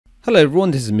Hello everyone,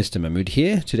 this is Mr. Mahmud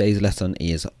here. Today's lesson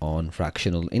is on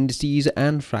fractional indices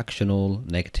and fractional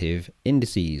negative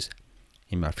indices.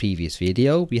 In my previous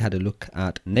video, we had a look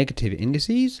at negative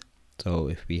indices. So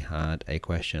if we had a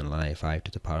question like 5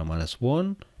 to the power minus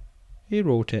 1, we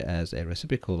wrote it as a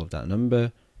reciprocal of that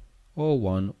number, or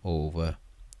 1 over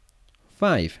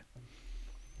 5.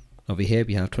 Over here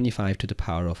we have 25 to the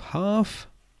power of half.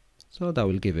 So that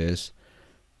will give us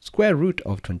square root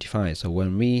of 25. So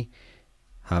when we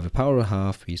have a power of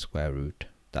half, we square root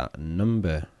that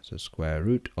number, so square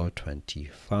root of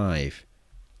 25.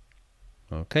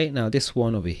 Okay, now this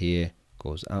one over here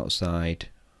goes outside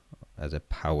as a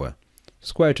power.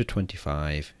 Square root of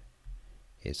 25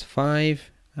 is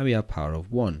 5, and we have power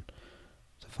of 1.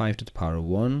 So 5 to the power of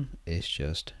 1 is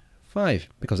just 5,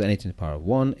 because anything to the power of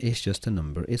 1 is just a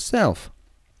number itself.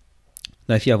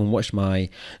 Now if you haven't watched my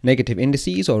negative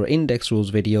indices or index rules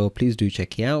video, please do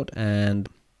check it out, and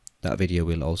that video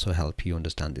will also help you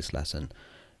understand this lesson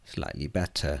slightly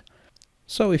better.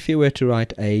 So if you were to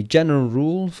write a general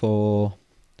rule for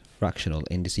fractional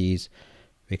indices,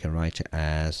 we can write it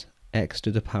as x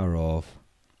to the power of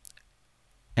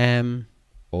m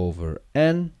over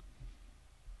n.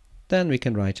 Then we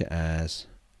can write it as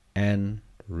n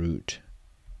root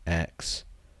x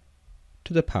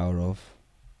to the power of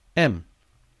m.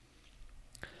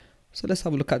 So let's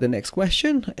have a look at the next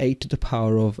question. 8 to the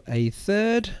power of a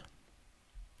third.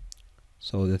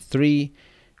 So the 3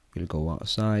 will go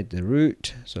outside the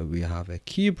root, so we have a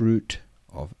cube root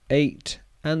of 8,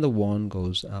 and the 1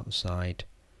 goes outside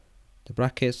the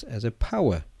brackets as a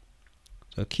power.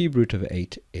 So cube root of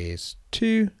 8 is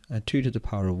 2, and 2 to the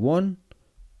power of 1,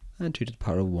 and 2 to the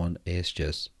power of 1 is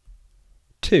just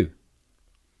 2.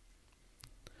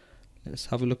 Let's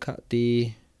have a look at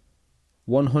the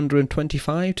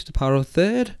 125 to the power of a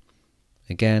third.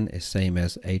 Again, it's same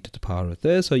as 8 to the power of a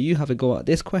third. So you have a go at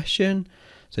this question.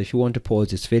 So if you want to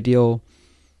pause this video,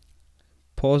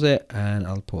 pause it, and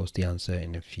I'll post the answer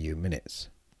in a few minutes.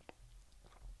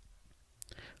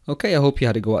 Okay, I hope you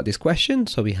had a go at this question.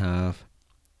 So we have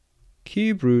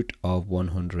cube root of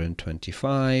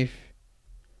 125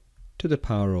 to the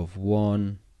power of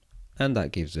 1, and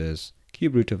that gives us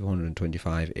cube root of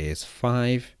 125 is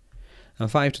 5,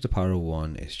 and 5 to the power of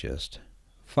 1 is just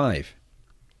 5.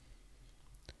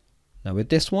 Now with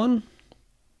this one,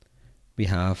 we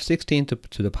have 16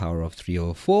 to the power of 3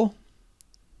 over 4.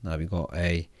 Now we've got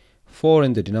a 4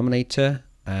 in the denominator,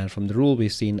 and from the rule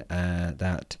we've seen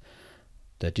that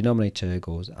the denominator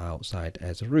goes outside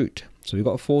as a root. So we've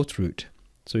got a fourth root.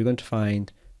 So we're going to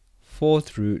find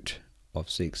fourth root of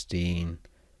 16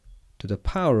 to the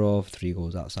power of 3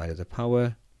 goes outside as a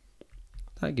power.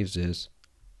 That gives us,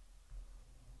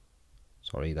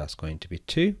 sorry, that's going to be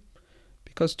 2.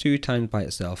 Because 2 times by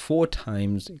itself 4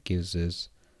 times gives us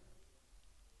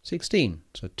 16.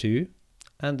 So 2,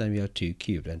 and then we have 2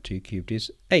 cubed, and 2 cubed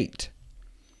is 8.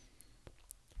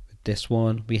 With this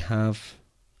one, we have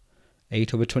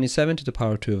 8 over 27 to the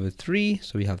power of 2 over 3.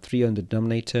 So we have 3 on the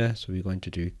denominator. So we're going to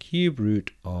do cube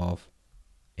root of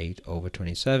 8 over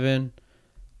 27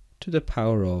 to the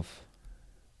power of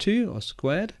 2, or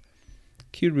squared.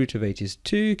 Cube root of 8 is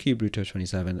 2. Cube root of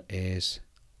 27 is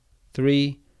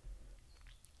 3.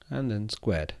 And then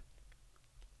squared.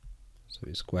 So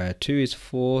we square 2 is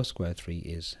 4, square 3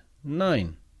 is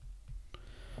 9.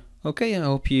 Okay, I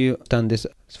hope you understand this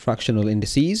fractional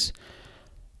indices.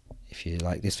 If you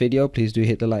like this video, please do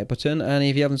hit the like button, and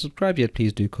if you haven't subscribed yet,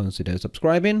 please do consider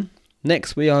subscribing.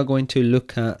 Next, we are going to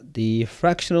look at the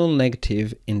fractional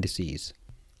negative indices.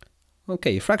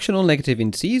 Okay, fractional negative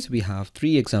indices, we have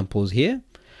 3 examples here.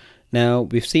 Now,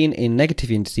 we've seen in negative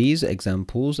indices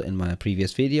examples in my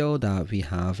previous video that we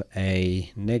have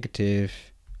a negative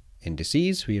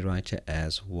indices. We write it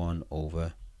as 1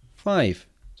 over 5.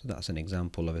 So that's an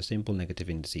example of a simple negative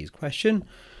indices question.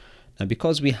 Now,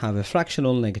 because we have a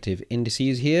fractional negative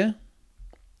indices here,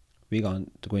 we're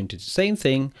going to do the same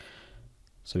thing.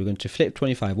 So we're going to flip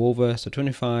 25 over. So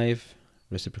 25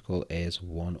 reciprocal is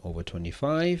 1 over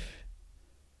 25.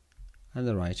 And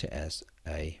then write it as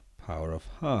a power of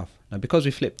half. Now because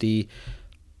we flip the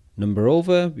number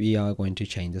over, we are going to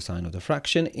change the sign of the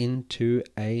fraction into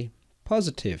a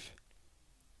positive.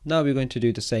 Now we're going to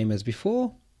do the same as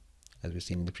before, as we've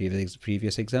seen in the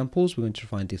previous examples. We're going to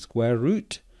find the square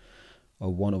root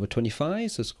of 1 over 25,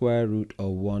 so square root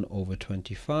of 1 over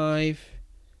 25,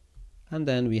 and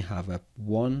then we have a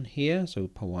 1 here, so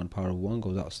 1 power of 1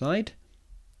 goes outside.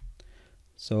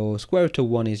 So square root of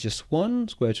 1 is just 1,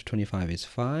 square root of 25 is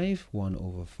 5, 1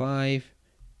 over 5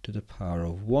 to the power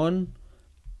of 1.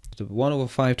 So 1 over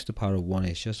 5 to the power of 1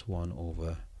 is just 1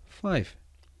 over 5.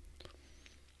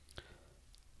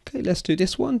 Okay, let's do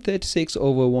this one. 36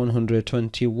 over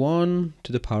 121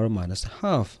 to the power of minus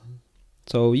half.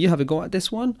 So you have a go at this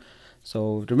one.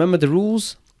 So remember the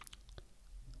rules.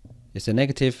 It's a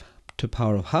negative to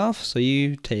power of half, so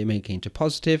you make it into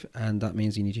positive, and that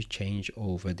means you need to change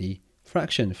over the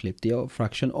fraction, flip the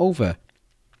fraction over.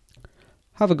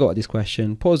 Have a go at this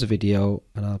question, pause the video,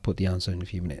 and I'll put the answer in a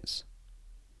few minutes.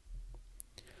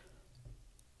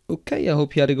 Okay, I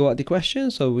hope you had a go at the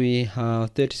question. So we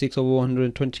have 36 over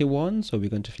 121, so we're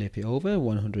going to flip it over,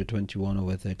 121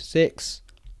 over 36,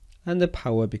 and the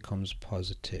power becomes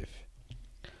positive.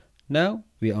 Now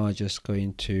we are just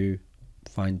going to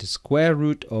find the square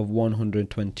root of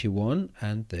 121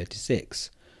 and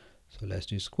 36. So let's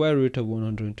do square root of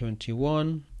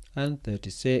 121 and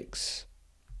 36.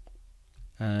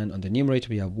 And on the numerator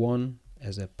we have 1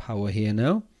 as a power here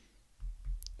now.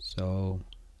 So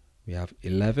we have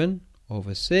 11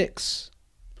 over 6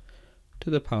 to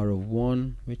the power of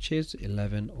 1, which is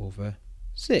 11 over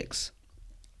 6.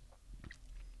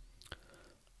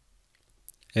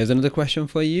 Here's another question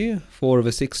for you. 4 over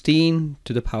 16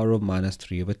 to the power of minus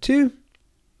 3 over 2.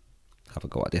 Have a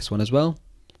go at this one as well.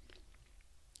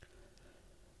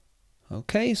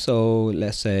 Okay, so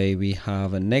let's say we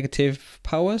have a negative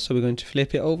power, so we're going to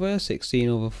flip it over. 16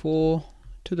 over 4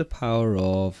 to the power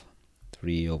of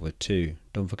 3 over 2.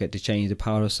 Don't forget to change the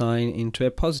power sign into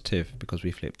a positive because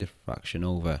we flipped the fraction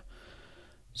over.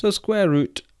 So square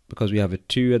root, because we have a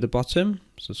 2 at the bottom,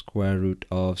 so square root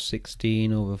of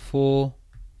 16 over 4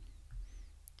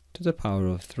 to the power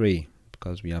of 3,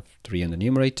 because we have 3 on the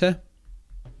numerator.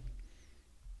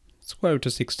 Square root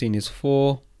of 16 is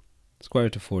 4, square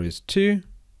root of 4 is 2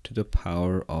 to the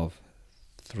power of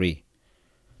 3.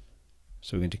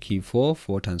 So we're going to cube 4.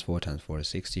 4 times 4 times 4 is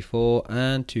 64,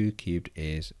 and 2 cubed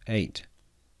is 8.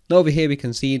 Now over here we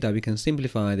can see that we can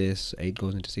simplify this. 8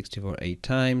 goes into 64 8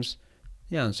 times.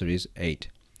 The answer is 8.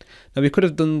 Now we could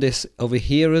have done this over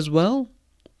here as well,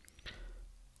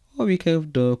 or we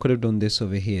could have done this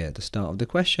over here at the start of the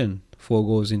question. 4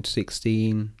 goes into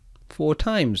 16 4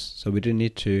 times, so we didn't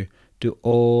need to do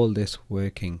all this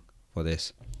working for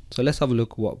this. So let's have a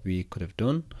look what we could have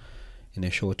done in a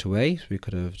shorter way. So we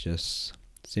could have just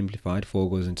simplified. 4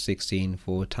 goes into 16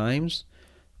 4 times,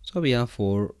 so we have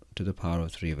 4 to the power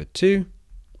of 3 over 2.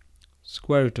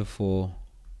 Square root of 4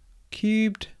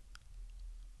 cubed.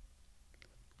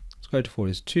 Square root of 4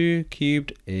 is 2,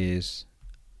 cubed is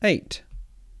 8.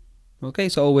 Okay,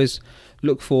 so always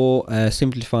look for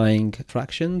simplifying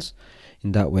fractions.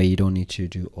 In that way you don't need to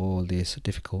do all this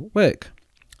difficult work.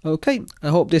 Okay, I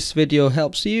hope this video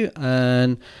helps you,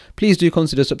 and please do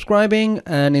consider subscribing.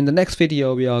 And in the next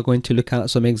video we are going to look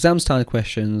at some exam style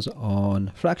questions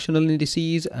on fractional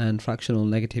indices and fractional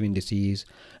negative indices,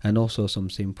 and also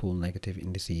some simple negative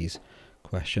indices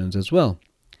questions as well.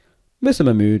 Mr.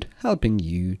 Mahmud, helping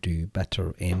you do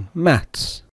better in maths.